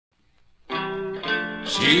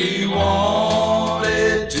She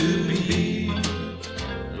wanted to be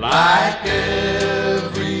like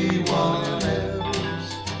everyone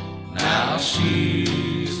else. Now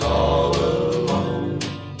she's all alone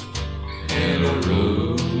in a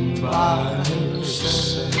room by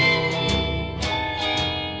herself.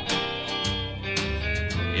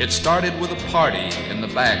 It started with a party in the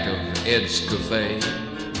back of Ed's Cafe.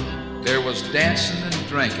 There was dancing and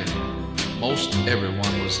drinking. Most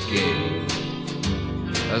everyone was gay.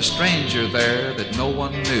 A stranger there that no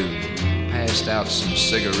one knew passed out some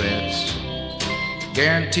cigarettes.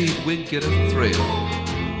 Guaranteed we'd get a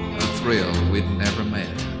thrill we'd never met.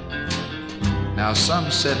 Now some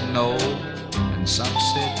said no and some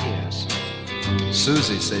said yes.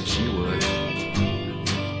 Susie said she would.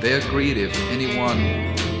 They agreed if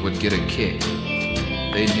anyone would get a kick,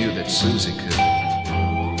 they knew that Susie could.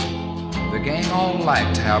 The gang all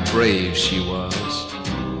liked how brave she was.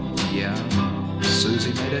 Yeah,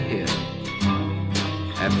 Susie made a hit.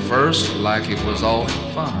 At first, like it was all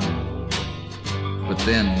in fun, but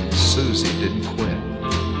then Susie didn't quit.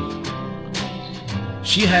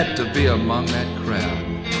 She had to be among that crowd,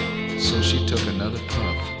 so she took another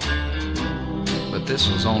puff. But this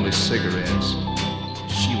was only cigarettes.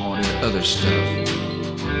 She wanted other stuff.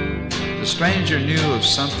 The stranger knew of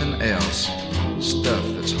something else, stuff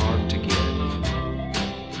that's hard to get.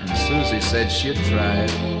 And Susie said she'd try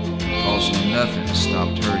it, 'cause nothing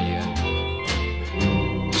stopped her yet.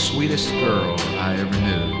 Sweetest girl I ever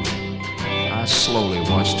knew, I slowly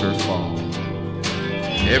watched her fall.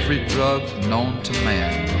 Every drug known to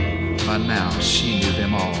man, by now she knew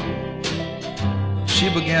them all. She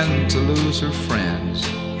began to lose her friends,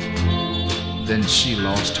 then she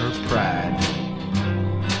lost her pride.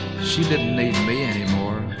 She didn't need me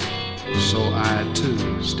anymore, so I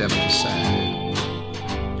too stepped aside.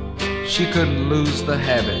 She couldn't lose the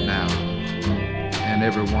habit now, and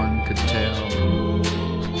everyone could tell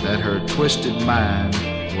that her twisted mind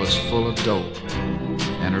was full of dope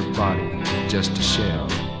and her body just a shell.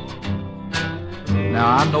 Now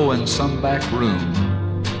I know in some back room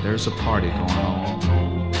there's a party going on,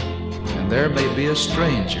 and there may be a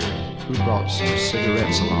stranger who brought some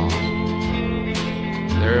cigarettes along.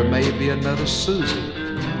 There may be another Susie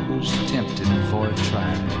who's tempted for a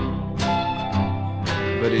try.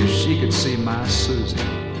 But if she could see my Susie,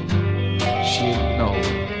 she'd know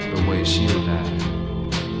the way she'll die.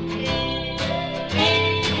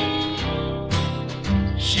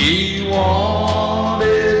 She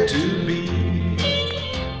wanted to be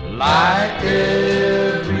like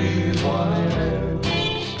everyone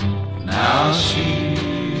else. Now she